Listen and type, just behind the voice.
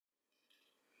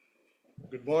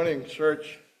Good morning,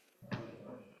 church.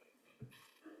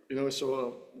 It's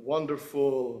a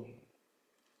wonderful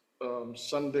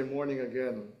Sunday morning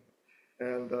again,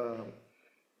 and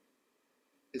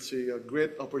it's a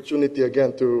great opportunity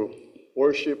again to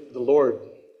worship the Lord.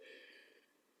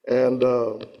 And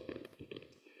do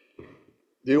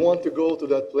you want to go to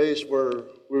that place where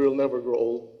we will never grow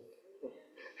old?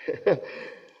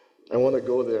 I want to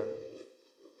go there.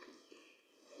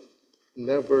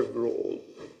 Never grow old.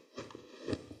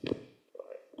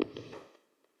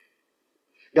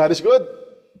 God is good.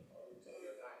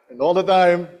 And all the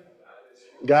time,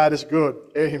 God is good.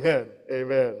 Amen.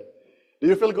 Amen. Do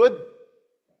you feel good?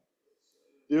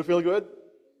 Do you feel good?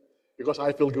 Because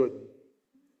I feel good.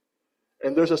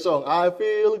 And there's a song, I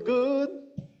feel good,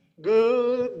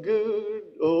 good, good.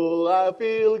 Oh, I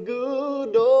feel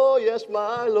good. Oh, yes,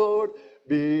 my Lord.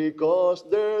 Because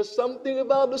there's something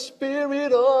about the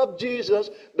Spirit of Jesus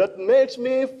that makes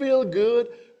me feel good,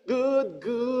 good,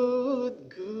 good,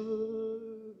 good.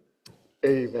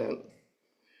 Amen.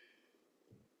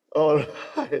 All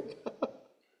right.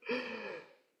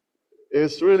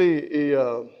 It's really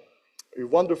a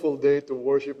wonderful day to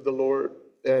worship the Lord,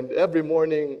 and every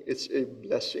morning it's a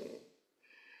blessing.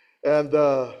 And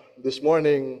this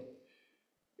morning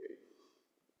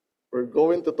we're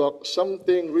going to talk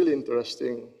something really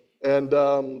interesting. And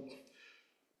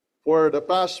for the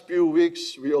past few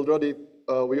weeks, we already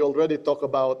talked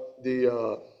about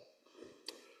the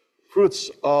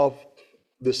fruits of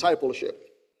discipleship.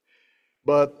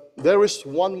 But there is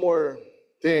one more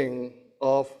thing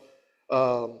of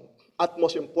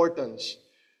utmost importance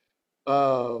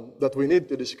that we need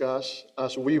to discuss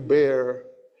as we bear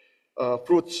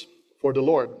fruits for the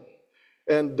Lord.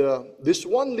 And this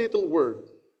one little word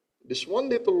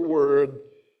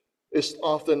is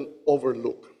often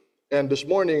overlooked. And this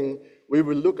morning, we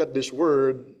will look at this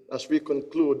word as we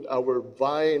conclude our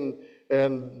Vine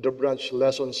and the Branch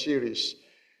lesson series.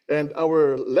 And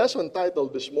our lesson title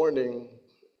this morning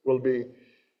will be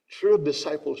True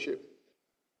Discipleship,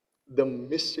 the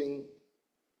Missing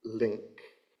Link.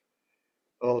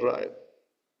 All right.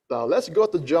 Now let's go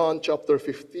to John chapter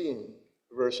 15,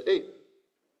 verse 8.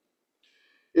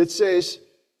 It says,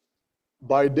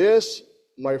 by this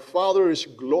my Father is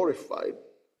glorified,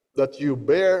 that you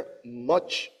bear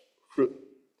much fruit,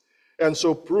 and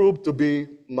so prove to be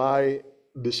my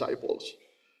disciples.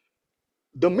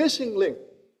 The missing link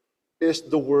is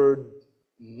the word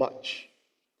much.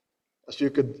 As you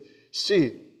could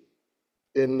see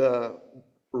in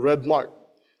red mark,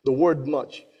 the word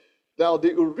much. Now,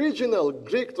 the original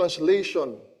Greek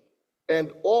translation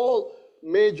and all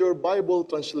major Bible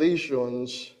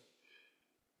translations,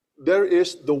 there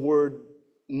is the word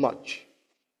much.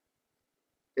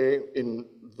 Okay, in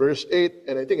verse 8,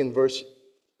 and I think in verse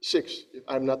 6, if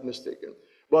I'm not mistaken.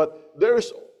 But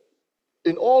there's,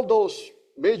 in all those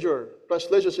major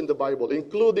translations in the Bible,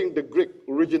 including the Greek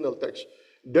original text,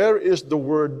 there is the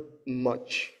word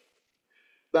much.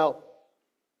 Now,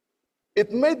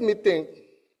 it made me think,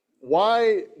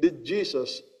 why did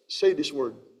Jesus say this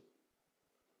word?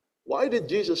 Why did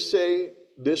Jesus say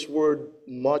this word,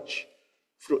 much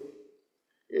fruit?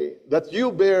 Okay, that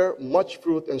you bear much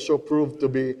fruit and so prove to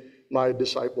be my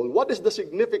disciple. What is the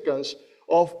significance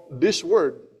of this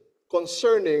word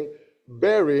concerning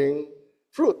bearing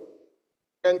fruit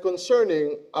and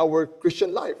concerning our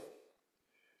Christian life?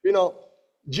 You know,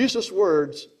 Jesus'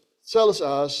 words tells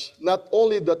us not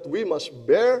only that we must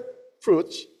bear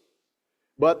fruits,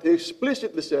 but he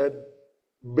explicitly said,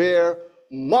 bear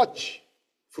much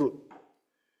fruit.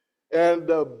 And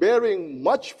bearing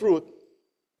much fruit,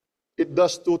 it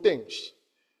does two things.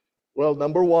 Well,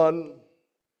 number one,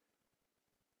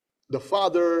 the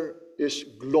Father is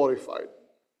glorified.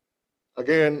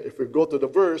 Again, if we go to the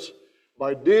verse,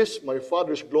 by this my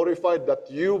Father is glorified, that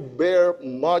you bear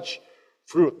much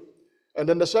fruit. And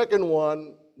then the second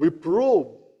one, we prove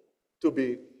to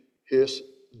be his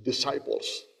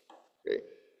disciples. Okay.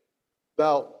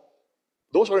 Now,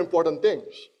 those are important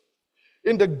things.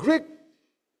 In the Greek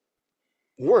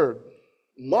word,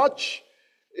 much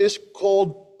is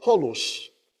called polos,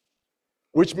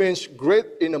 which means great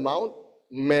in amount,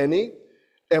 many,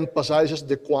 emphasizes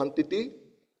the quantity,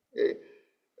 okay,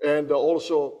 and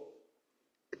also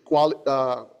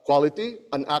quality,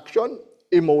 an action,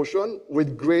 emotion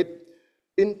with great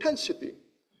intensity.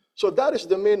 So that is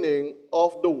the meaning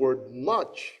of the word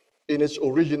much in its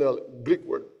original Greek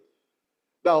word.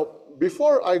 Now,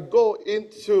 before I go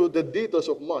into the details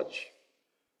of much,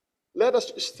 let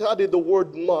us study the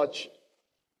word much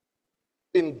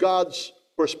in God's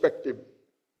perspective.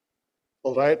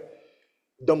 All right?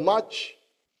 The much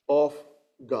of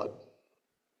God.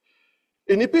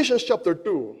 In Ephesians chapter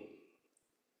 2,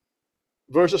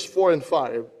 verses 4 and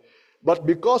 5, but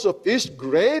because of his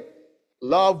great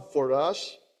love for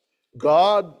us,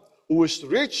 God, who is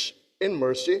rich in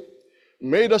mercy,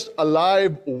 made us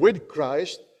alive with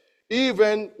Christ,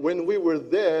 even when we were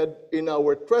dead in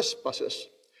our trespasses.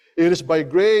 It is by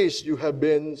grace you have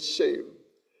been saved.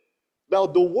 Now,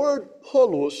 the word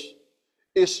 "polus"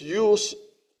 is used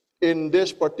in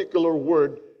this particular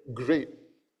word, great.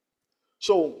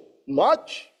 So,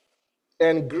 much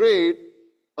and great,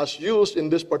 as used in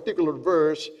this particular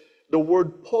verse, the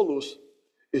word "polus"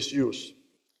 is used.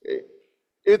 Okay?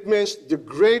 It means the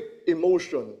great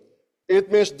emotion.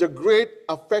 It means the great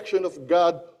affection of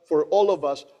God for all of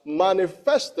us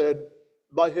manifested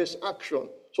by his action.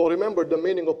 So remember the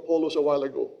meaning of "polus" a while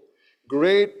ago.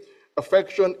 Great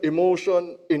affection,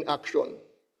 emotion in action.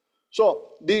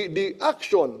 So the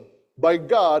action by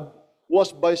God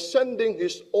was by sending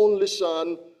his only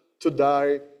Son to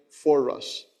die for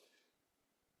us.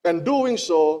 And doing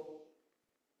so,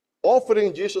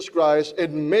 offering Jesus Christ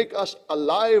and make us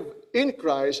alive in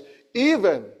Christ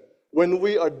even when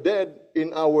we are dead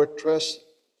in our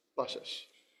trespasses.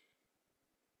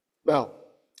 Now,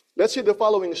 let's see the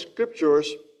following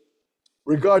scriptures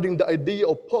regarding the idea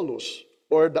of "polus,"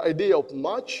 or the idea of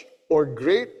much or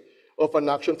great of an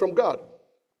action from God.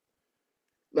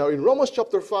 Now, in Romans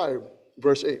chapter 5,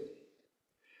 verse 8,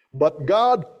 but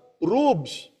God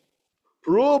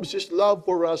proves his love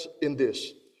for us in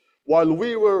this: while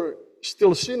we were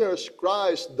still sinners,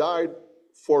 Christ died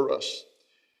for us.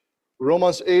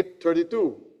 Romans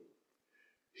 8:32,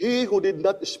 he who did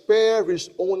not spare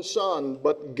his own Son,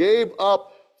 but gave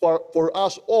up for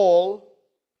us all,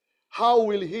 how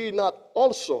will he not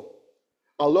also,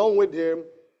 along with him,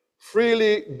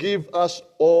 freely give us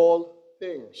all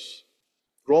things?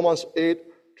 Romans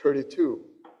 8:32.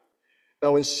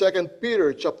 Now in 2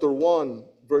 Peter chapter 1,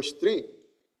 verse 3,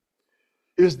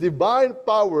 his divine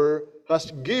power has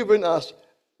given us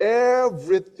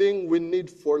everything we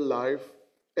need for life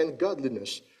and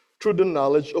godliness through the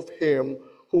knowledge of him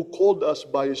who called us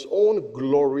by his own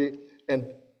glory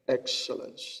and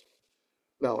excellence.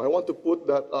 Now, I want to put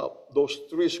that up, those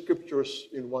three scriptures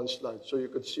in one slide so you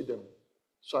could see them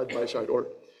side by side, or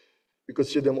you could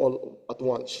see them all at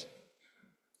once,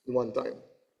 in one time.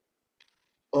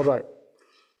 All right.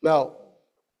 Now,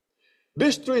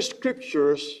 these three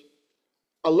scriptures,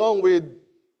 along with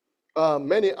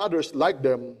many others like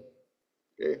them,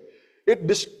 okay, it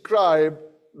describes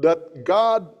that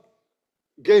God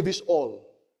gave his all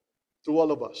to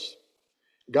all of us.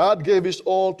 God gave his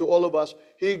all to all of us.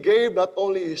 He gave not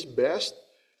only his best,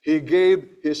 he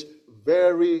gave his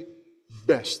very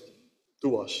best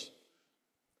to us.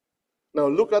 Now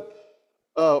look at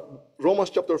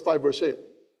Romans chapter 5, verse 8.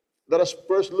 Let us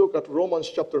first look at Romans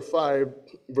chapter 5,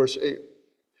 verse 8.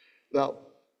 Now,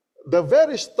 the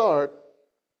very start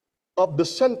of the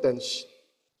sentence,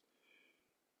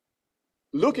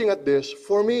 looking at this,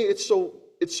 for me, it's so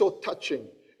touching.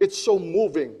 It's so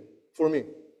moving for me.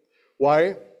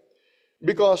 Why?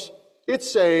 Because it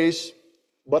says,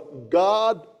 but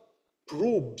God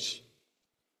proves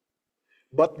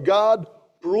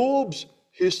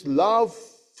his love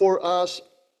for us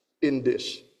in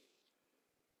this.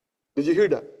 Did you hear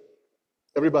that?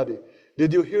 Everybody,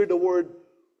 did you hear the word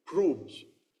proves?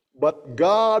 But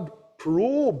God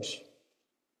proves,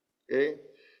 okay,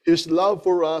 his love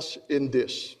for us in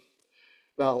this.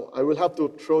 Now, I will have to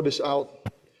throw this out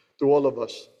to all of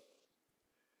us.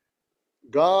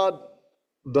 God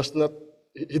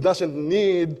doesn't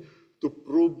need to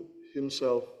prove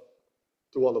himself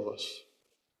to all of us.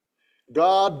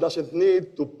 God doesn't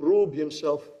need to prove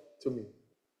himself to me.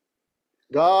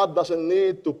 God doesn't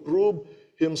need to prove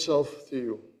himself to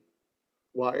you.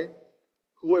 Why?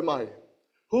 Who am I?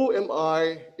 Who am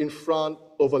I in front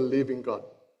of a living God?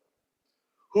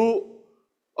 Who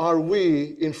are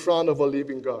we in front of a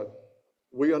living God?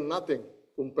 We are nothing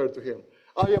compared to him.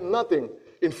 I am nothing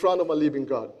in front of a living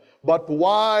God. But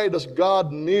why does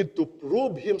God need to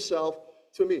prove himself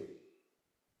to me?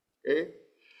 Okay?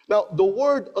 Now, the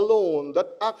word alone,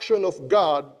 that action of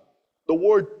God, the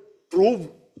word prove,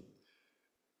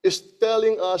 is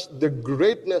telling us the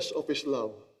greatness of his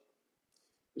love.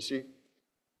 You see?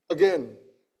 Again,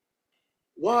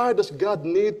 why does God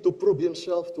need to prove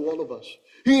himself to all of us?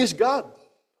 He is God.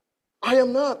 I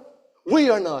am not.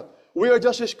 We are not. We are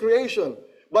just his creation.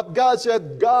 But God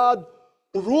said, God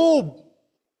proved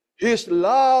his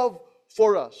love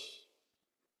for us.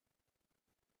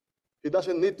 He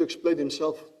doesn't need to explain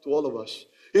himself to all of us.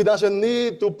 He doesn't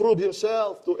need to prove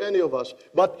himself to any of us.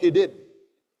 But he did.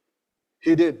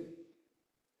 He did.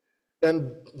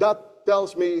 And that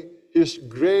tells me his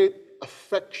great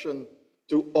affection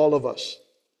to all of us.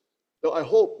 Now, I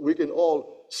hope we can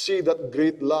all see that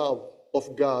great love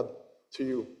of God to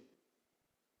you.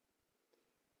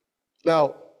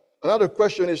 Now, another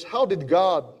question is, how did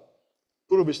God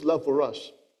prove his love for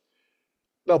us?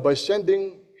 Now, by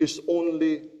sending his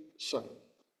only Son.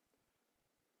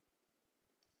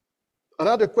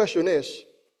 Another question is,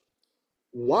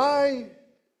 why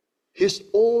his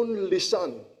only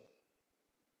Son?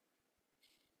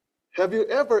 Have you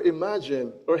ever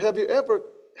imagined, or have you ever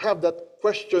have that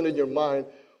question in your mind,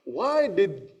 why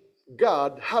did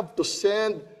God have to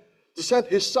send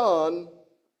his Son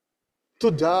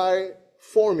to die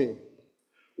for me?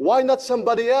 Why not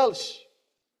somebody else?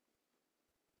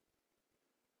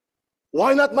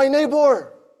 Why not my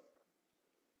neighbor?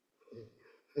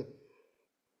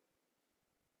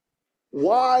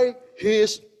 Why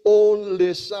his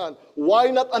only Son?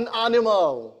 Why not an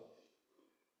animal?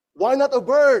 Why not a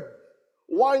bird?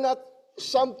 Why not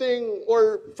something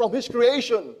or from his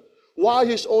creation? Why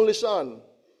his only Son?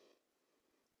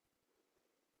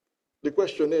 The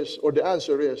question is, or the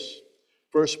answer is,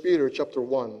 1 Peter chapter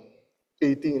 1,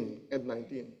 18 and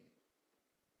 19.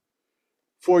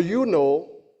 For you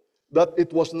know that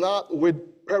it was not with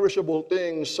perishable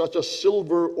things such as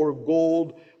silver or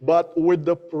gold, but with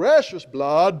the precious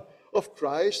blood of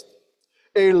Christ,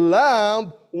 a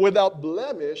lamb without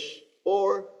blemish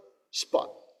or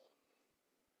spot.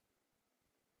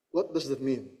 What does that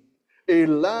mean? A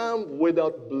lamb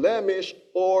without blemish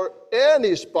or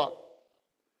any spot.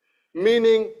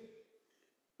 Meaning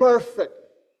perfect.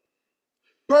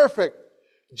 Perfect.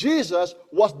 Jesus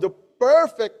was the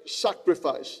perfect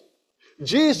sacrifice.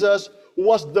 Jesus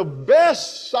was the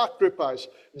best sacrifice.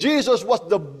 Jesus was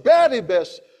the very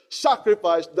best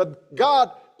sacrifice that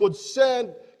God could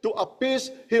send to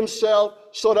appease himself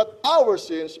so that our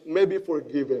sins may be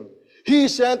forgiven. He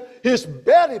sent his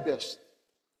very best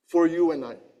for you and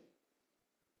I.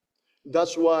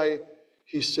 That's why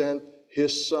he sent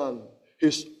his Son,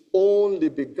 his only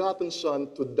begotten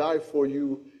Son, to die for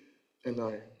you and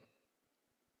I.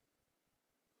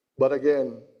 But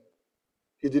again,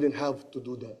 he didn't have to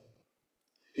do that.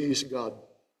 He is God.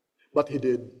 But he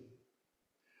did.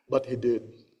 But he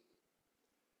did.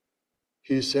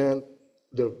 He sent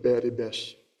the very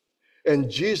best. And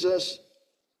Jesus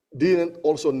didn't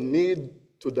also need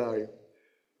to die,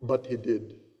 but he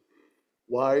did.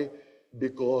 Why?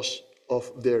 Because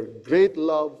of their great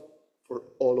love for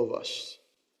all of us.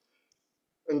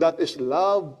 And that is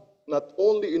love not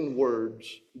only in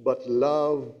words, but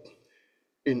love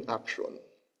in action.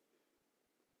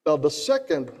 Now, the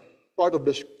second part of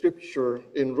the scripture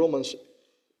in Romans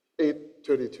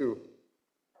 8:32.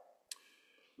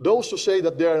 Those who say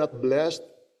that they are not blessed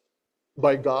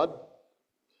by God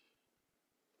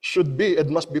should be and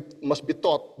must be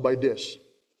taught by this.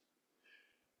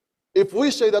 If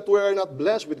we say that we are not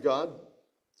blessed with God,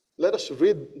 let us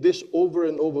read this over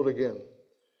and over again.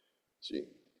 See,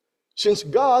 since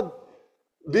God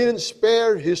didn't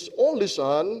spare his only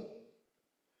Son,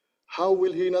 how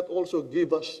will he not also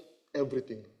give us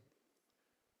everything?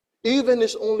 Even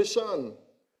his only Son,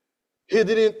 he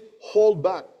didn't hold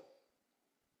back.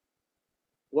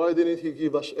 Why didn't he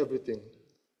give us everything?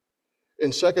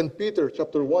 In 2 Peter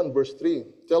chapter 1, verse 3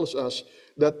 tells us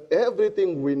that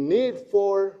everything we need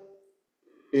for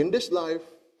in this life,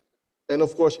 and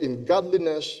of course in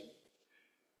godliness,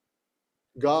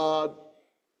 God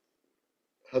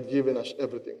had given us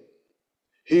everything.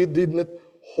 He did not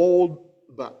hold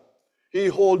back. He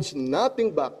holds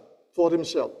nothing back for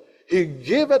himself. He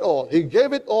gave it all. He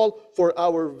gave it all for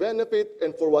our benefit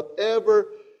and for whatever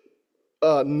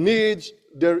needs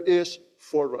there is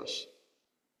for us.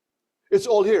 It's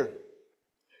all here.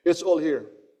 It's all here.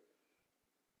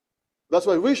 That's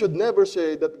why we should never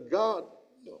say that God,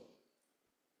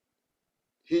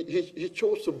 He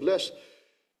chose to bless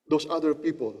those other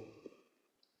people.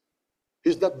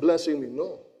 He's not blessing me.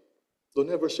 No. Don't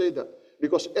ever say that.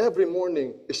 Because every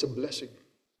morning is a blessing.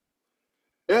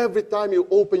 Every time you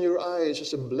open your eyes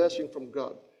is a blessing from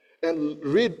God. And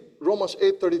read Romans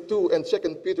 8:32 and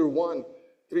 2 Peter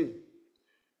 1:3.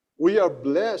 We are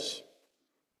blessed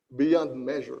beyond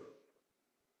measure.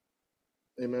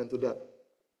 Amen to that.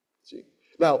 See.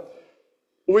 Now,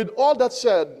 with all that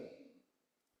said,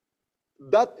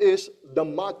 that is the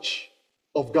much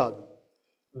of God.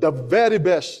 The very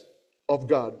best of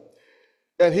God.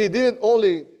 And he didn't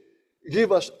only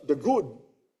give us the good.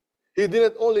 He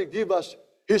didn't only give us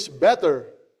his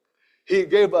better. He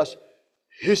gave us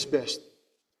his best.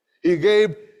 He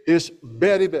gave his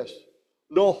very best.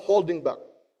 No holding back.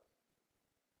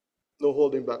 No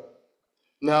holding back.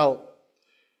 Now,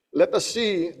 let us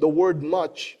see the word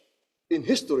much in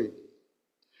history.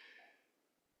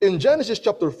 In Genesis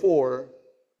chapter 4,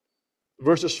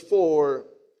 verses 4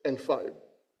 and 5,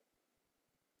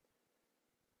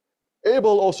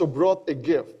 Abel also brought a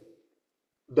gift,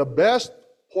 the best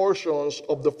portions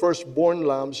of the firstborn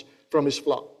lambs from his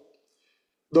flock.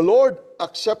 The Lord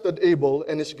accepted Abel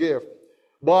and his gift,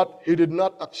 but he did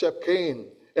not accept Cain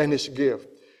and his gift.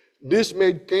 This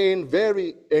made Cain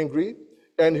very angry,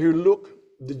 and he looked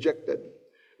dejected.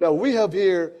 Now we have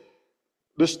here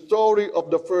the story of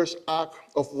the first act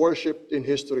of worship in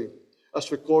history,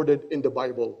 as recorded in the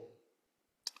Bible.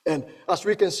 And as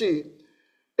we can see,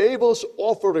 Abel's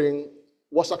offering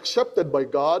was accepted by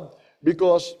God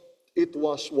because it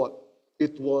was what?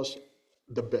 It was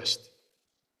the best,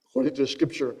 according to the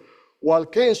scripture, while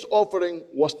Cain's offering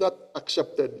was not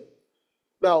accepted.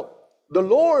 Now, the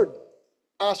Lord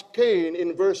asked Cain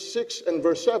in verse 6 and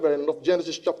verse 7 of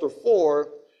Genesis chapter 4,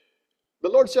 the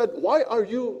Lord said, why are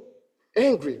you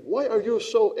angry? Why are you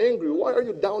so angry? Why are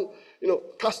you down,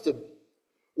 casted?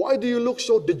 Why do you look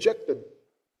so dejected?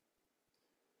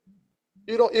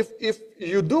 If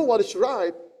you do what is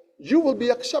right, you will be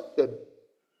accepted.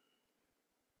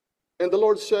 And the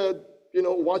Lord said,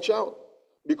 watch out,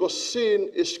 because sin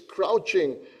is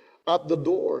crouching at the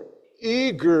door,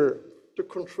 eager to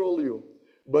control you.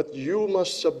 But you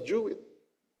must subdue it.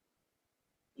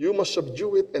 You must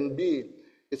subdue it and be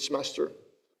its master.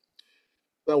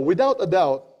 Now, without a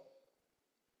doubt,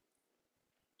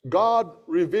 God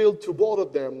revealed to both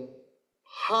of them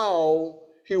how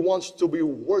He wants to be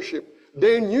worshipped.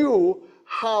 They knew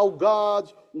how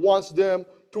God wants them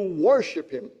to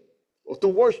worship Him, or to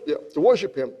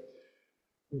worship Him.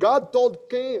 God told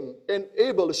Cain and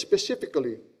Abel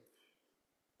specifically,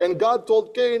 and God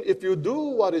told Cain, if you do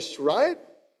what is right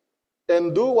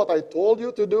and do what I told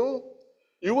you to do,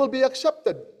 you will be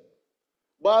accepted.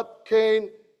 But Cain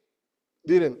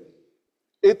didn't.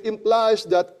 It implies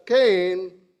that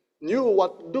Cain knew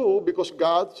what to do because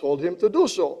God told him to do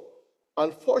so.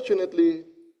 Unfortunately,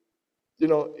 he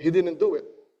didn't do it.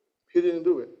 He didn't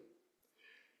do it.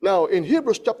 Now, in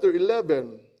Hebrews chapter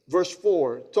 11, verse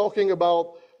 4, talking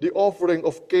about the offering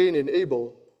of Cain and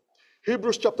Abel,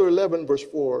 Hebrews chapter 11, verse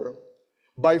 4,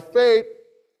 by faith,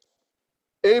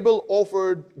 Abel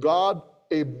offered God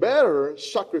a better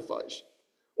sacrifice,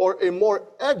 or a more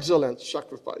excellent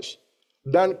sacrifice,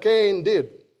 than Cain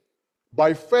did.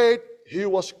 By faith, he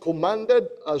was commanded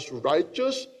as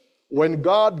righteous when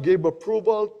God gave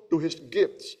approval to his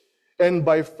gifts. And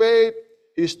by faith,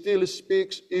 he still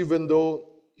speaks even though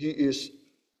he is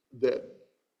dead.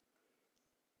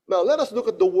 Now, let us look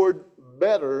at the word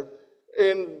better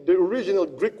in the original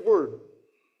Greek word.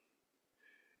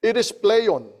 It is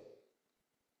pleion.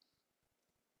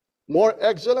 More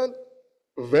excellent,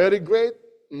 very great,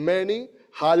 many,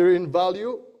 higher in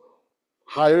value,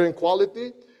 higher in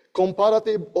quality,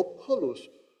 comparative of holus.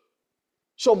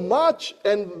 So much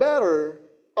and better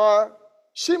are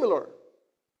similar.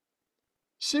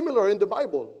 Similar in the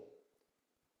Bible.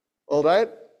 All right?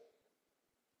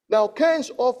 Now,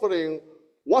 Cain's offering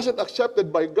wasn't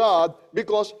accepted by God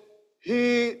because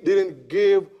he didn't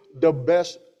give the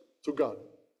best to God.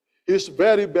 His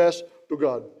very best to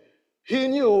God. He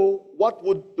knew what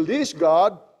would please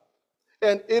God,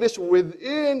 and it is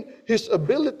within his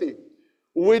ability,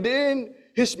 within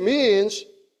his means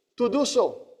to do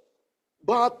so.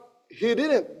 But he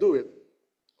didn't do it.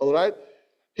 All right?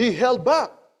 He held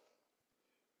back.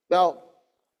 Now,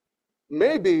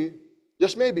 maybe,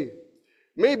 just maybe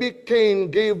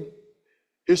Cain gave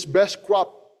his best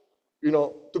crop,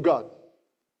 to God,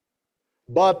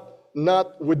 but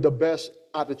not with the best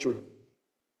attitude.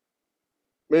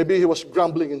 Maybe he was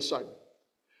grumbling inside,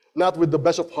 not with the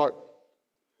best of heart,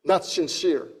 not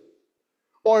sincere.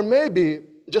 Or maybe,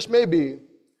 just maybe,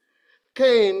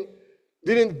 Cain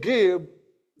didn't give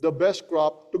the best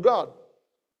crop to God,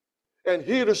 and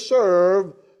he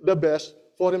reserved the best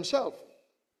for himself.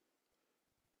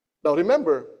 Now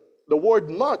remember, the word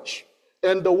much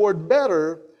and the word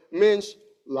better means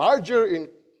larger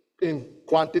in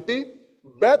quantity,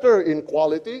 better in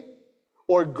quality,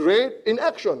 or great in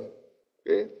action.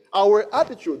 Okay? Our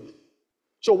attitude.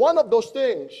 So one of those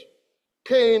things,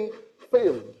 Cain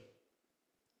failed.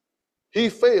 He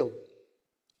failed.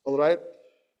 All right?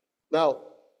 Now,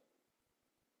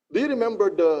 do you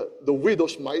remember the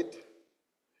widow's mite?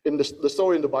 In the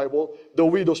story in the Bible, the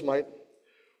widow's mite.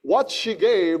 What she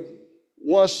gave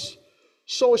was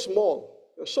so small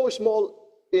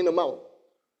in amount.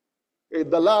 Okay,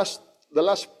 the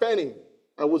last penny,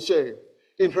 I would say,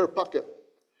 in her pocket,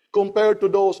 compared to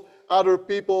those other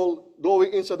people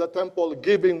going inside the temple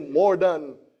giving more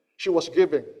than she was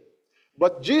giving.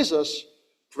 But Jesus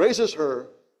praises her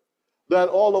than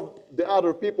all of the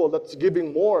other people that's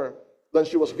giving more than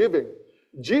she was giving.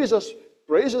 Jesus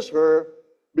praises her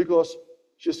because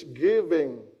she's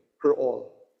giving her all.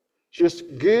 She's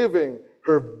giving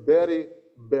her very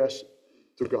best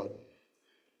to God.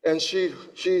 And she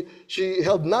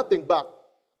held nothing back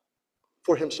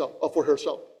for himself or for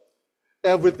herself.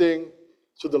 Everything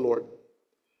to the Lord.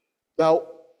 Now,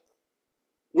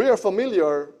 we are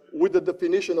familiar with the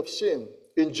definition of sin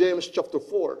in James chapter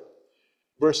 4,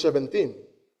 verse 17.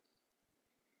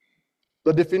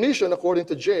 The definition, according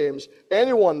to James,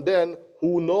 anyone then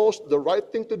who knows the right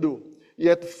thing to do,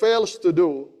 yet fails to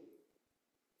do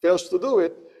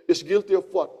it, is guilty of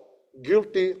what?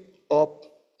 Guilty of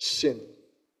sin.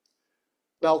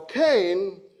 Now,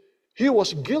 Cain, he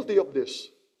was guilty of this.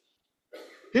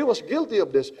 He was guilty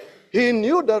of this. He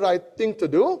knew the right thing to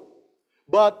do,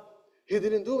 but he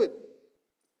didn't do it.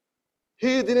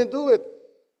 He didn't do it.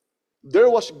 There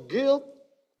was guilt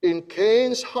in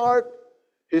Cain's heart.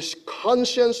 His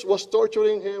conscience was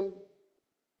torturing him.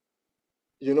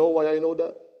 You know why I know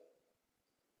that?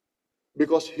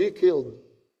 Because he killed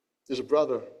his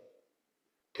brother.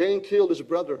 Cain killed his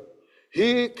brother.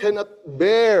 He cannot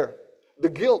bear the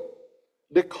guilt,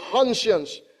 the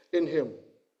conscience in him.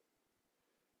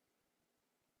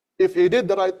 If he did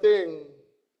the right thing,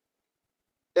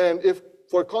 and if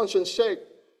for conscience sake,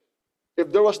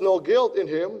 if there was no guilt in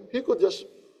him, he could just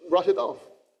brush it off.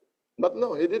 But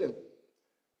no, he didn't.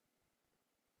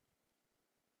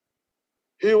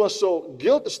 He was so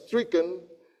guilt-stricken,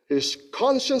 his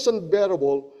conscience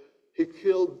unbearable, he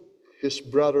killed his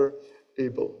brother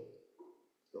Abel.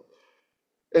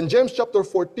 And James chapter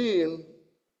 4,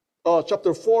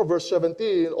 verse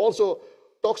 17, also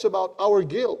talks about our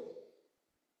guilt.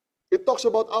 It talks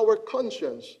about our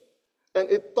conscience. And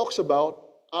it talks about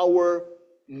our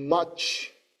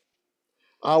much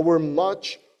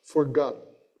for God.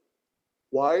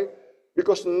 Why?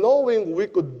 Because knowing we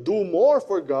could do more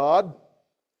for God,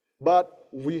 but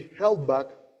we held back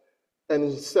and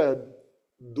instead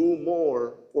do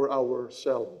more for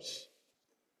ourselves.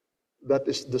 That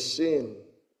is the sin,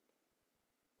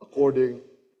 according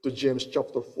to James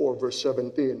chapter 4, verse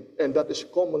 17. And that is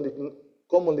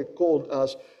commonly called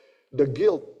as the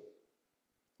guilt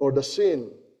or the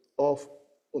sin of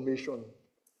omission.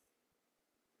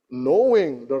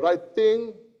 Knowing the right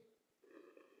thing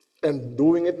and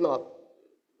doing it not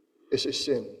is a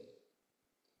sin.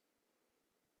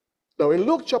 Now in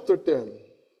Luke chapter 10,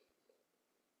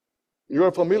 you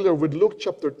are familiar with Luke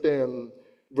chapter 10,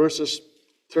 verses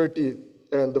 30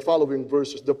 and the following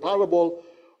verses, the parable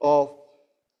of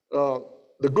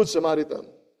the Good Samaritan.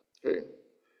 Okay.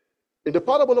 In the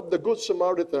parable of the Good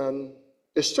Samaritan,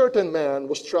 a certain man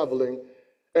was traveling,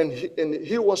 and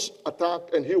he was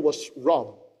attacked and he was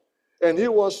robbed. And he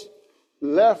was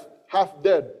left half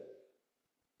dead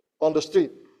on the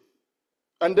street.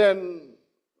 And then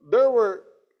there were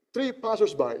three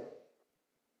passers-by,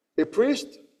 a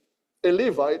priest, a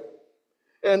Levite,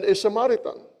 and a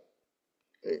Samaritan.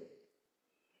 Okay.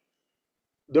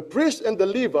 The priest and the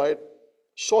Levite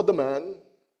saw the man,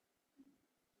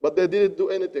 but they didn't do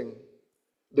anything.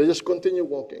 They just continued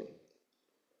walking,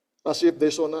 as if they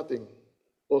saw nothing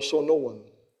or saw no one.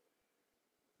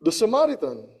 The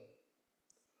Samaritan,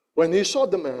 when he saw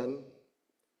the man,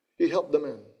 he helped the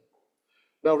man.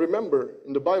 Now remember,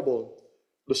 in the Bible,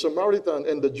 the Samaritan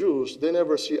and the Jews, they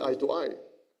never see eye to eye.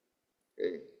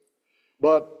 Okay?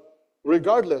 But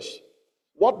regardless,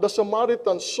 what the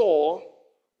Samaritan saw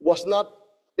was not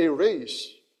a race.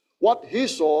 What he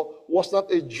saw was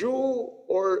not a Jew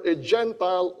or a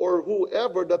Gentile or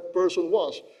whoever that person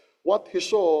was. What he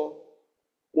saw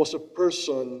was a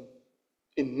person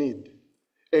in need,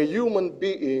 a human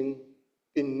being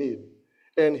in need.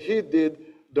 And he did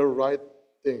the right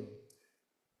thing.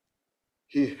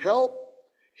 He helped,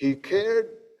 he cared,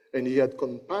 and he had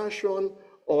compassion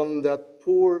on that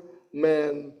poor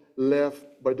man left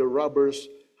by the robbers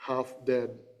half dead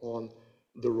on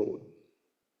the road.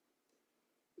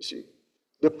 You see,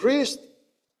 the priest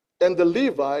and the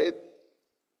Levite,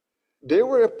 they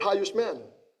were a pious man.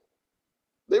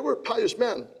 They were pious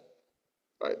men,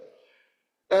 right?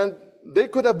 And they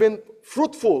could have been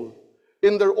fruitful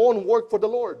in their own work for the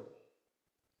Lord,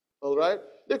 all right?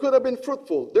 They could have been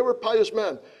fruitful. They were pious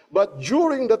men. But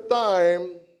during the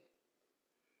time,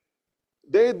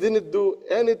 they didn't do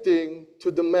anything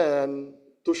to the man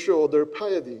to show their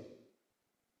piety.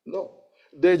 No.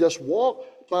 They just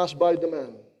walked past by the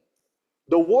man.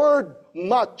 The word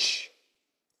much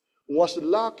was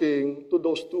lacking to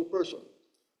those two persons.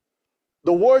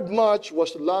 The word much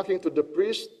was lacking to the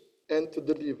priest and to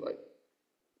the Levite,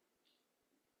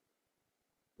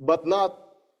 but not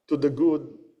to the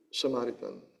good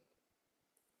Samaritan.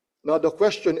 Now the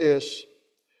question is,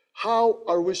 how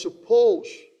are we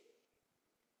supposed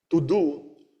to do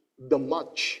the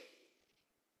much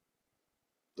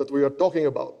that we are talking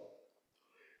about?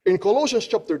 In Colossians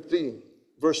chapter 3,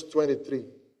 verse 23,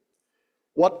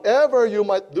 whatever you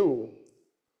might do,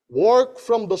 work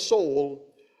from the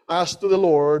soul as to the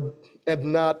Lord and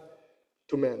not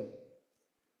to men.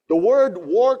 The word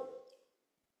work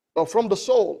from the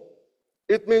soul,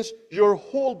 it means your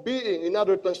whole being. In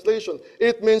other translation,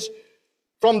 it means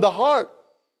from the heart.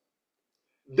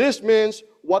 This means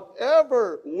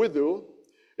whatever we do,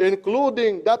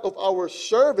 including that of our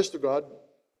service to God,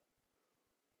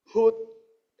 put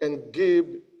and give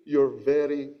your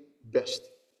very best.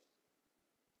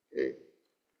 Okay?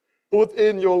 Put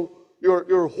in your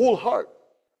whole heart,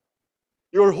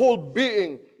 your whole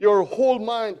being, your whole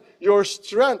mind, your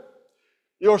strength,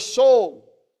 your soul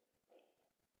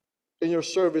in your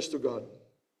service to God.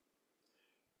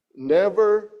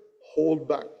 Never hold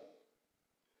back.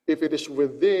 If it is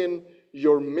within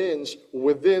your means,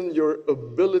 within your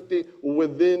ability,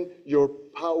 within your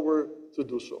power to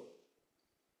do so.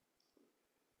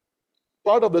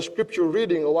 Part of the scripture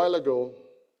reading a while ago,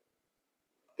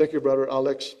 thank you, Brother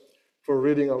Alex, for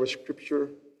reading our scripture.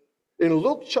 In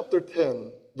Luke chapter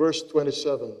 10, verse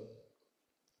 27,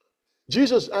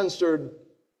 Jesus answered,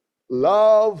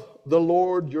 love the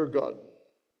Lord your God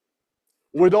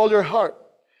with all your heart,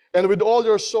 and with all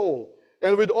your soul,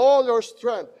 and with all your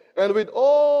strength, and with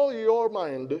all your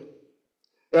mind,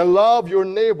 and love your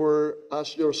neighbor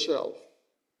as yourself.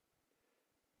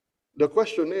 The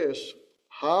question is,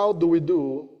 how do we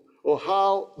do, or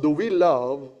how do we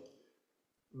love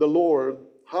the Lord?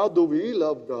 How do we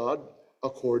love God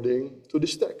according to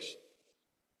this text?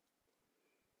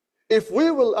 If we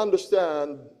will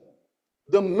understand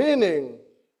the meaning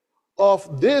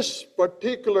of this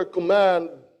particular command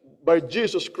by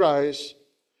Jesus Christ,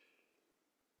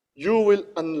 you will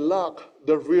unlock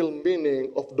the real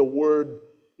meaning of the word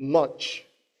much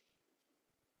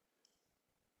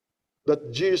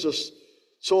that Jesus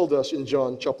told us in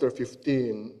John chapter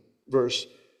 15, verse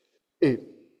 8.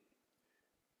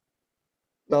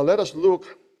 Now let us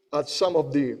look at some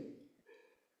of the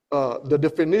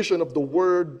definition of the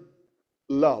word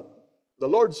love.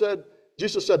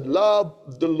 Jesus said,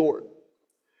 love the Lord.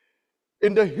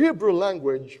 In the Hebrew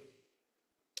language,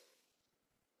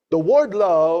 the word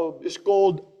love is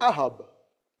called ahab,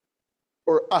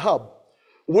 or ahab,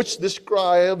 which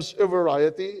describes a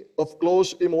variety of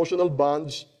close emotional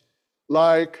bonds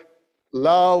like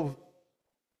love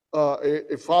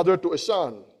a father to a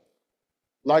son,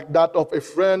 like that of a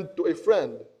friend to a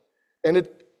friend. And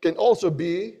it can also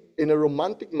be in a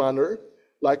romantic manner,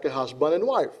 like a husband and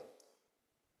wife.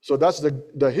 So that's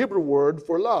the Hebrew word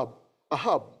for love,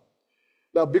 ahab.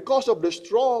 Now, because of the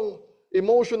strong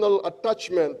emotional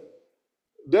attachment,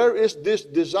 there is this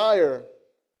desire,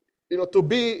 to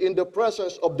be in the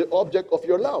presence of the object of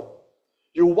your love.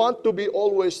 You want to be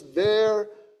always there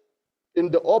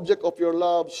in the object of your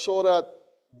love so that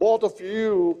both of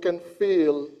you can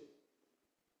feel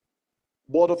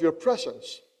both of your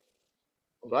presence.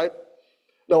 All right?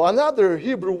 Now, another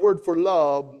Hebrew word for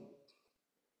love,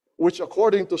 which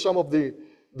according to some of the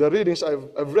readings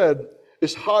I've read,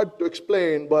 is hard to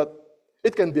explain, but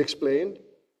it can be explained,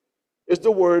 is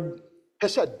the word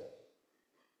hesed.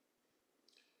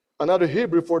 Another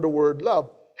Hebrew for the word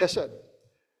love, hesed.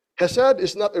 Hesed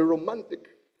is not a romantic,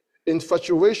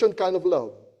 infatuation kind of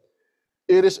love.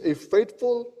 It is a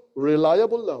faithful,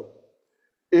 reliable love.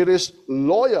 It is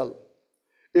loyal.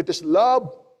 It is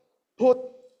love put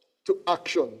to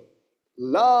action.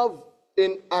 Love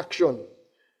in action.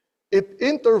 It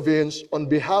intervenes on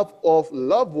behalf of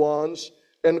loved ones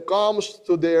and comes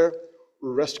to their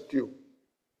rescue.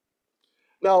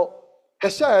 Now,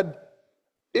 hesed,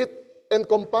 it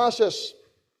encompasses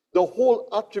the whole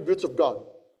attributes of God.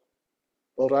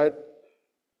 All right?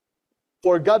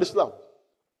 For God is love.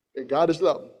 Okay, God is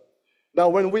love. Now,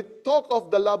 when we talk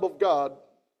of the love of God,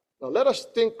 now let us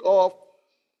think of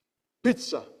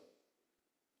pizza.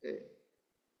 Okay.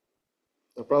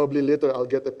 Now, probably later I'll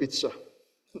get a pizza.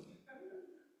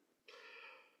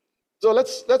 So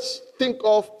let's think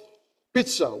of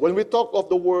pizza when we talk of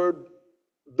the word,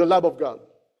 the love of God.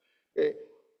 Okay.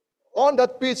 On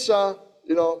that pizza,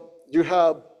 you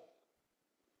have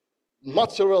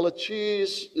mozzarella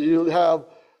cheese, you have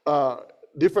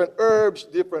different herbs,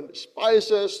 different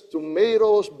spices,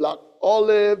 tomatoes, black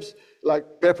olives, like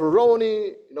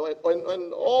pepperoni,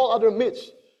 and all other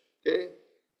meats. Okay,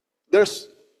 there's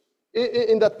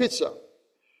in that pizza.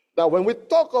 Now, when we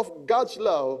talk of God's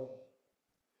love,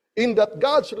 in that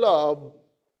God's love,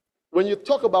 when you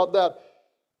talk about that,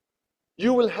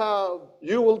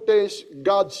 you will taste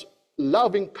God's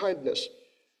loving kindness,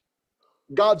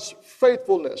 God's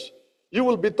faithfulness. You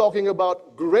will be talking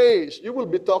about grace. You will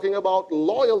be talking about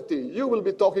loyalty. You will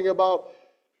be talking about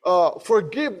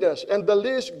forgiveness. And the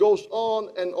list goes on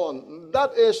and on.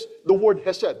 That is the word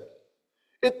hesed.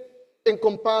 It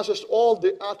encompasses all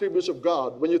the attributes of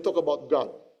God when you talk about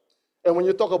God. And when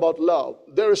you talk about love,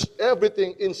 there's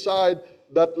everything inside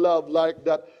that love, like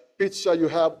that pizza, you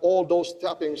have all those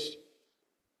toppings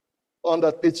on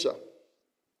that pizza.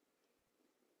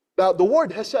 Now, the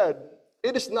word hesed,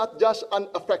 it is not just an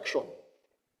affection.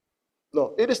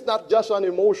 No, it is not just an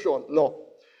emotion. No,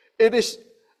 it is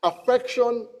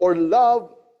affection or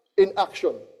love in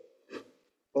action.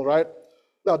 All right?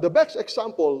 Now, the best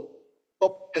example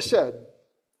of hesed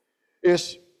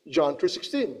is John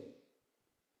 3:16.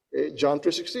 Okay? John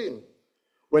 3:16.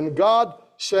 When God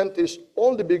sent his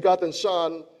only begotten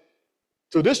Son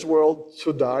to this world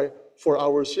to die for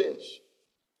our sins.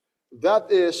 That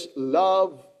is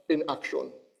love in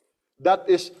action. That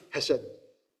is hesed.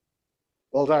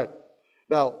 All right.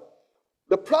 Now,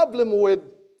 the problem with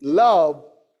love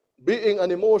being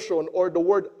an emotion, or the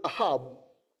word ahab,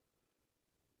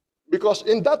 because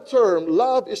in that term,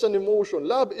 love is an emotion,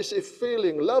 love is a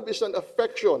feeling, love is an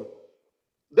affection.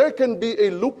 There can be a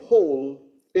loophole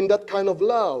in that kind of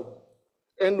love.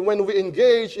 And when we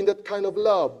engage in that kind of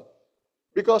love,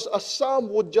 because as some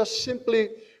would just simply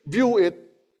view it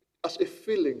as a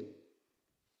feeling.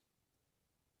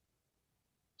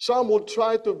 Some would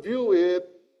try to view it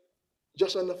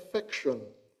just an affection.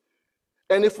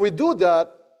 And if we do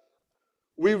that,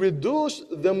 we reduce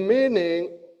the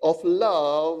meaning of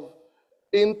love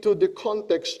into the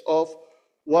context of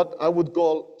what I would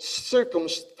call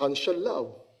circumstantial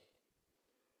love.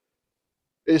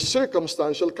 A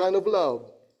circumstantial kind of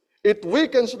love. It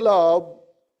weakens love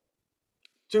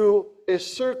to a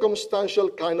circumstantial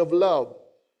kind of love.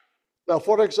 Now,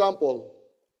 for example,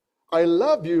 I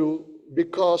love you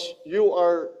because you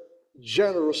are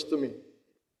generous to me.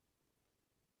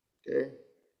 Okay?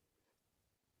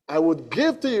 I would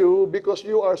give to you because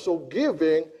you are so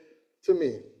giving to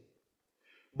me.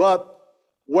 But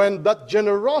when that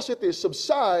generosity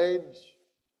subsides,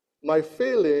 my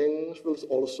feelings will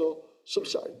also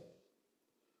subside.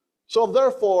 So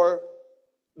therefore,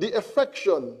 the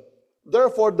affection,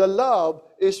 therefore the love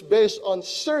is based on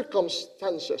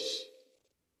circumstances.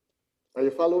 Are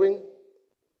you following?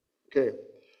 Okay.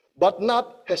 But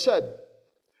not hesed.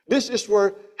 This is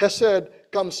where hesed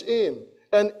comes in.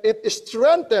 And it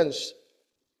strengthens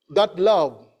that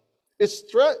love. It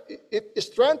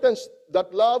strengthens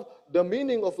that love, the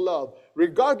meaning of love.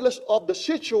 Regardless of the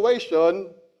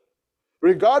situation,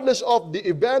 regardless of the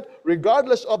event,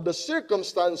 regardless of the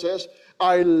circumstances,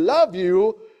 I love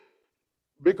you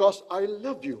because I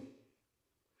love you.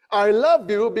 I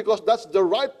love you because that's the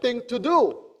right thing to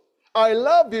do. I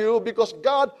love you because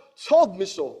God told me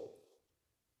so.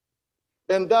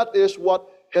 And that is what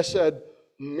hesed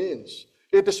means.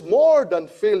 It is more than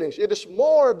feelings. It is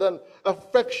more than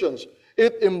affections.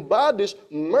 It embodies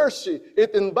mercy.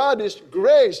 It embodies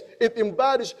grace. It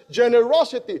embodies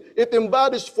generosity. It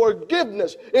embodies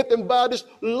forgiveness. It embodies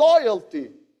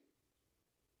loyalty.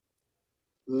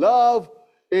 Love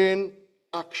in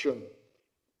action.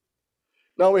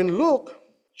 Now in Luke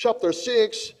chapter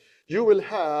 6, you will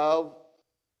have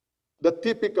the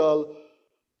typical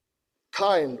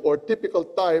kind or typical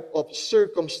type of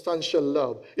circumstantial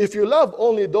love. If you love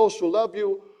only those who love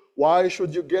you, why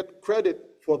should you get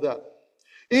credit for that?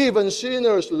 Even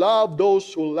sinners love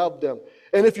those who love them.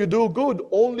 And if you do good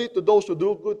only to those who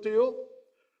do good to you,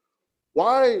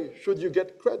 why should you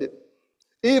get credit?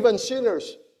 Even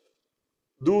sinners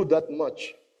do that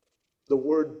much. The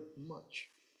word much.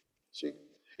 See?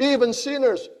 Even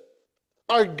sinners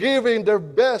are giving their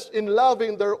best in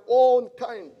loving their own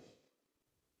kind.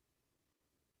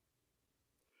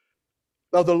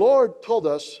 Now the Lord told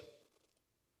us,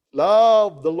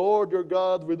 love the Lord your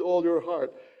God with all your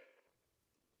heart.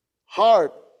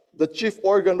 Heart, the chief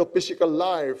organ of physical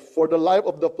life, for the life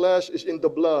of the flesh is in the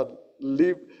blood.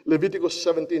 Leviticus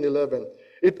 17:11.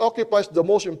 It occupies the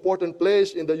most important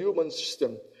place in the human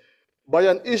system. By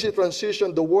an easy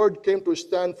transition, the word came to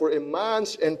stand for a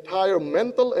man's entire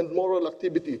mental and moral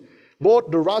activity,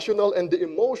 both the rational and the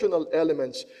emotional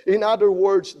elements. In other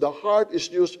words, the heart is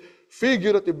used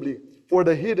figuratively for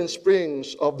the hidden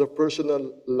springs of the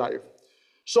personal life.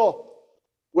 So,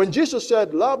 when Jesus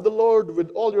said, love the Lord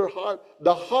with all your heart,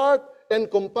 the heart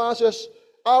encompasses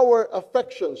our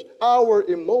affections, our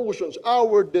emotions,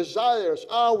 our desires,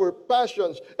 our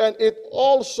passions, and it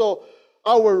also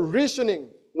our reasoning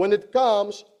when it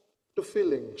comes to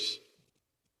feelings.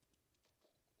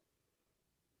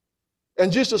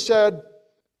 And Jesus said,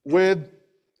 with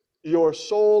your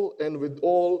soul and with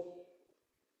all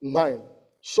mind.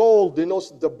 Soul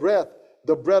denotes the breath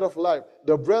of life.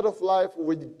 The breath of life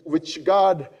which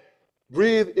God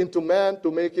breathed into man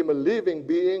to make him a living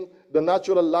being, the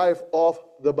natural life of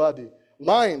the body.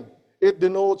 Mind, it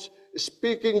denotes,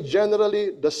 speaking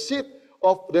generally, the seat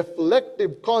of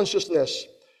reflective consciousness,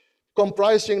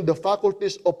 comprising the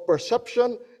faculties of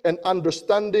perception and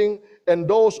understanding and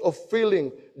those of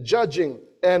feeling, judging,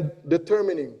 and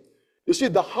determining. You see,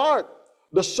 the heart,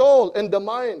 the soul, and the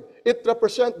mind, it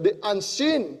represents the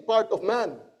unseen part of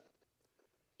man.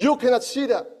 You cannot see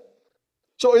that.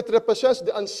 So it represents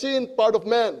the unseen part of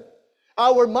man.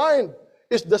 Our mind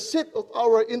is the seat of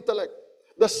our intellect,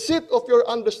 the seat of your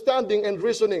understanding and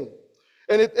reasoning.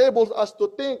 And it enables us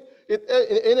to think, it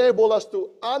enables us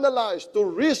to analyze, to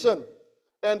reason,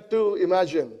 and to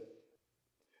imagine.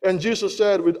 And Jesus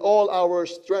said, with all our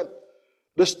strength,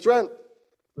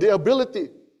 the ability,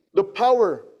 the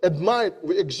power, and might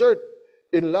we exert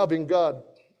in loving God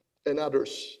and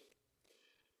others.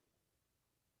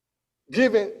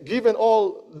 Given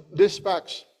all these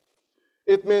facts,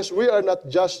 it means we are not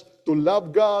just to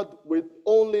love God with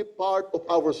only part of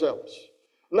ourselves,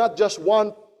 not just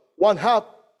one half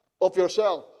of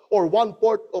yourself or one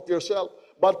part of yourself,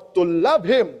 but to love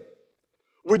Him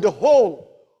with the whole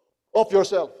of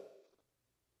yourself.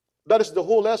 That is the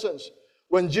whole essence.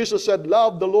 When Jesus said,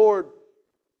 love the Lord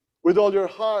with all your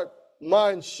heart,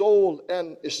 mind, soul,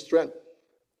 and strength.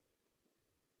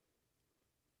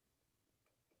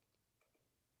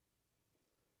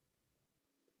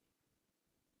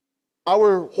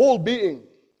 Our whole being,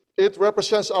 it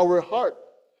represents our heart.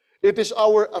 It is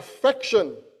our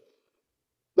affection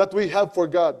that we have for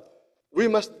God. We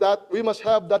must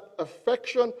have that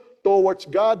affection towards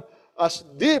God as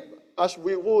deep as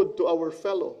we would to our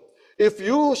fellow. If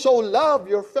you so love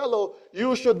your fellow,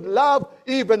 you should love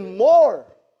even more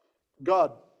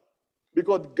God,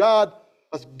 because God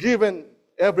has given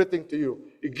everything to you.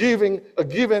 He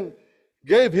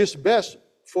gave His best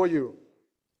for you.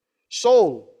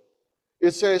 Soul,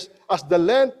 it says, as the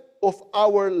length of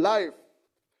our life.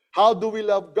 How do we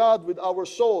love God with our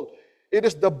soul? It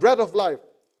is the breath of life,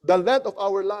 the length of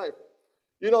our life.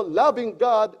 You know, loving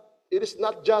God, it is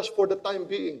not just for the time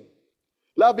being.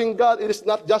 Loving God, it is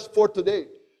not just for today.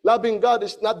 Loving God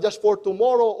is not just for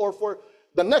tomorrow or for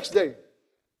the next day.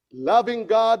 Loving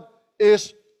God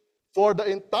is for the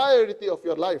entirety of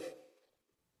your life.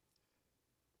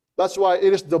 That's why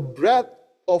it is the breath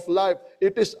of life.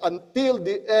 It is until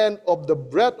the end of the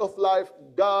breath of life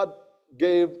God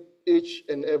gave each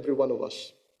and every one of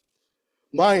us.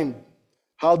 Mind.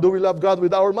 How do we love God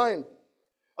with our mind?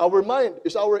 Our mind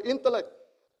is our intellect.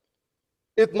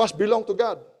 It must belong to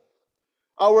God.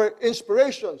 Our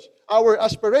inspirations, our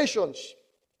aspirations.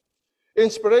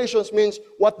 Inspirations means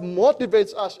what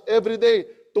motivates us every day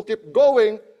to keep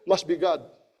going must be God.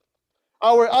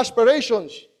 Our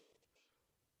aspirations,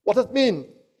 what does it mean?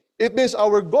 It means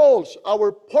our goals,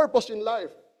 our purpose in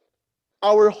life.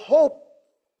 Our hope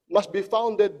must be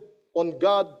founded on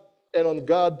God and on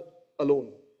God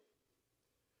alone.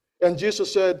 And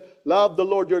Jesus said, love the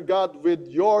Lord your God with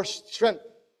your strength.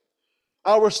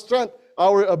 Strength,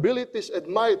 our abilities and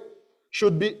might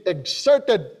should be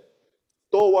exerted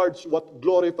towards what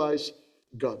glorifies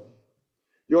God.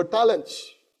 Your talents,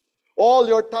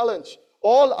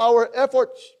 all our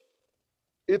efforts,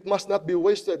 it must not be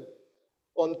wasted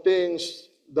on things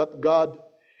that God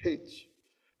hates,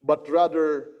 but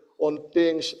rather on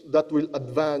things that will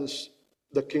advance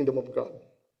the kingdom of God.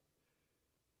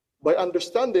 By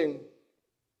understanding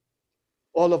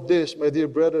all of this, my dear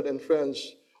brethren and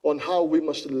friends, on how we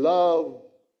must love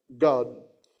God,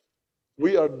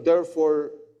 we are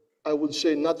therefore, I would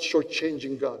say, not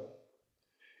shortchanging God.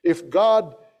 If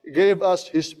God gave us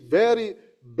His very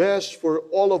best for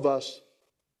all of us,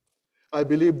 I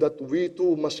believe that we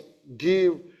too must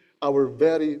give our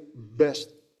very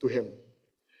best to Him.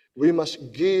 We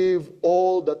must give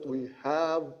all that we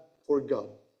have for God.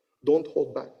 Don't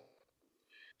hold back.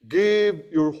 Give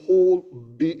your whole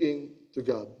being to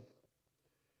God.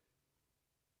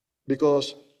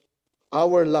 Because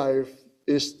our life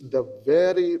is the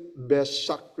very best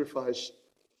sacrifice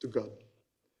to God.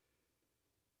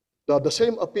 Now, the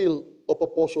same appeal of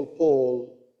Apostle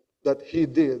Paul that he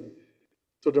did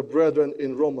to the brethren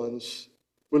in Romans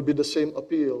will be the same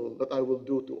appeal that I will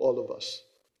do to all of us.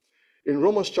 In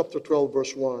Romans chapter 12,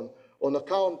 verse 1, on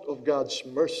account of God's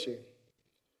mercy,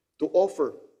 to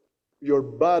offer your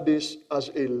bodies as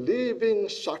a living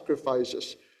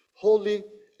sacrifices, holy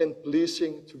and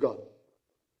pleasing to God,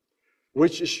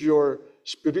 which is your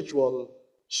spiritual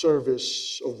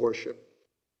service of worship.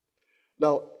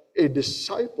 Now, a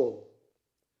disciple,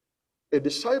 a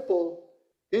disciple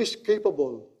is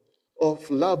capable of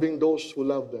loving those who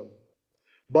love them.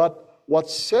 But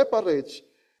what separates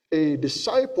a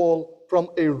disciple from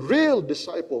a real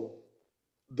disciple,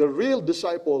 the real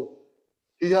disciple,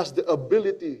 he has the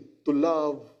ability to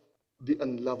love the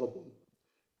unlovable.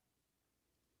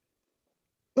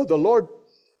 Now, the Lord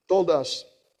told us,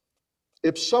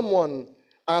 if someone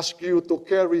asks you to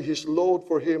carry his load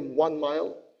for him 1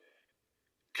 mile,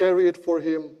 carry it for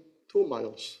him 2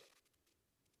 miles.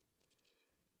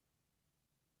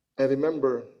 And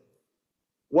remember,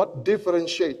 what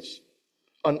differentiates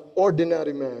an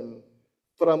ordinary man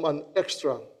from an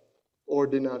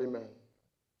extraordinary man?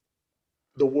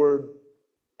 The word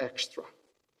extra.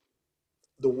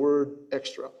 The word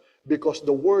extra. Because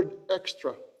the word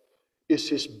extra is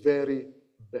his very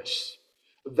best.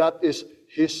 That is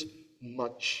his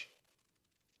much.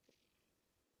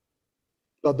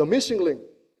 Now, the missing link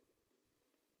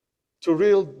to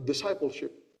real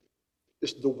discipleship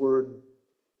is the word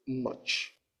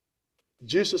much.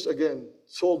 Jesus again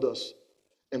told us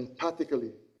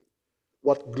emphatically,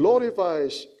 what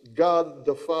glorifies God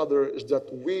the Father is that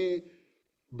we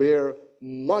bear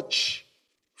much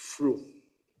fruit.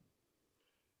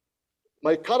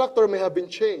 My character may have been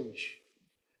changed,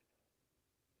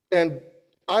 and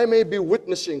I may be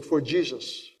witnessing for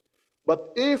Jesus.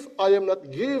 But if I am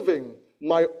not giving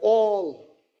my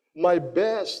all, my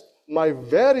best, my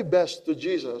very best to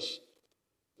Jesus,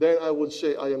 then I would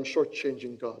say I am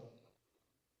shortchanging God.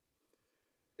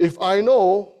 If I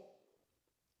know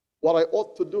what I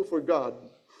ought to do for God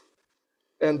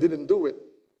and didn't do it,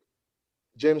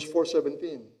 James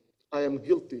 4:17, I am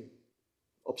guilty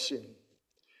of sin.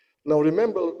 Now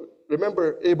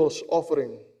remember Abel's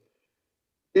offering.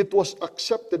 It was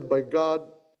accepted by God.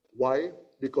 Why?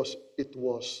 Because it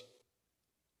was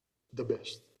the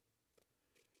best.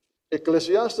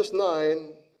 Ecclesiastes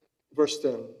 9, verse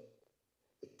 10,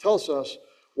 it tells us,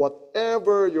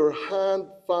 whatever your hand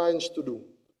finds to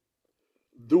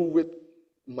do it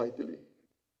mightily.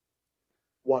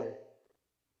 Why?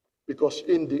 Because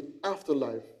in the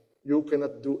afterlife, you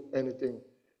cannot do anything.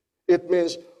 It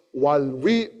means while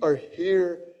we are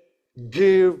here,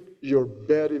 give your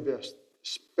very best,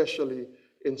 especially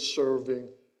in serving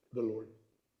the Lord.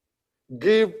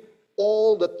 Give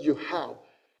all that you have.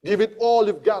 Give it all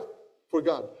you've got for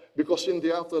God. Because in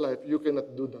the afterlife, you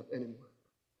cannot do that anymore.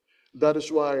 That is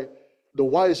why the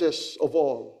wisest of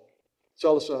all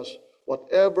tells us,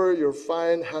 whatever your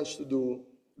fine hands to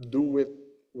do it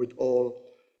with all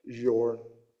your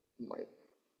might.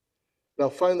 Now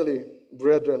finally,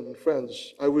 brethren and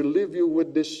friends, I will leave you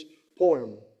with this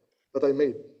poem that I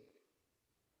made.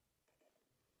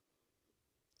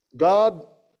 God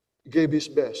gave his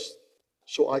best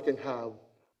so I can have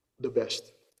the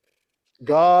best.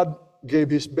 God gave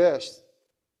his best.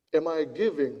 Am I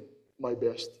giving my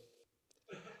best?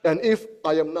 And if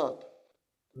I am not,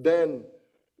 then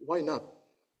why not?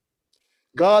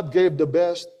 God gave the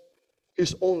best,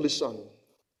 his only Son.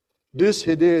 This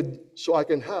he did so I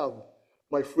can have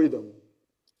my freedom.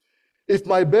 If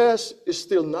my best is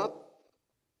still not,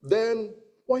 then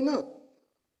why not?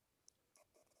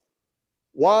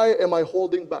 Why am I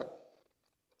holding back?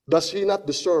 Does he not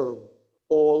deserve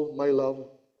all my love?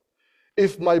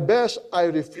 If my best I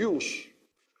refuse,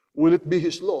 will it be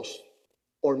his loss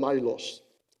or my loss?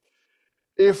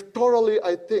 If thoroughly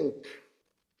I think,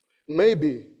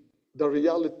 maybe the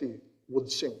reality would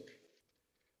sink.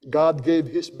 God gave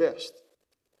his best.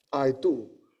 I too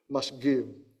must give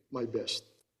my best.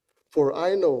 For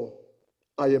I know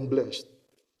I am blessed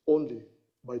only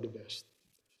by the best.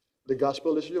 The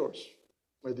gospel is yours,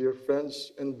 my dear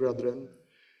friends and brethren.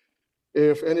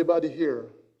 If anybody here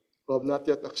who have not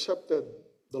yet accepted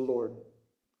the Lord,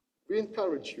 we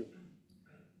encourage you.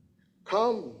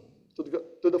 Come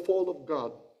to the fold of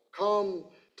God. Come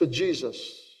to Jesus.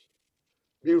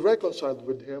 Be reconciled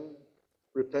with him.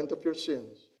 Repent of your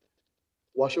sins.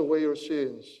 Wash away your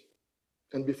sins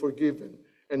and be forgiven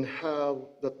and have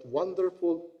that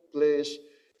wonderful place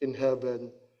in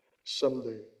heaven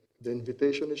someday. The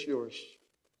invitation is yours.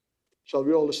 Shall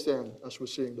we all stand as we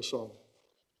sing the song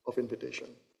of invitation?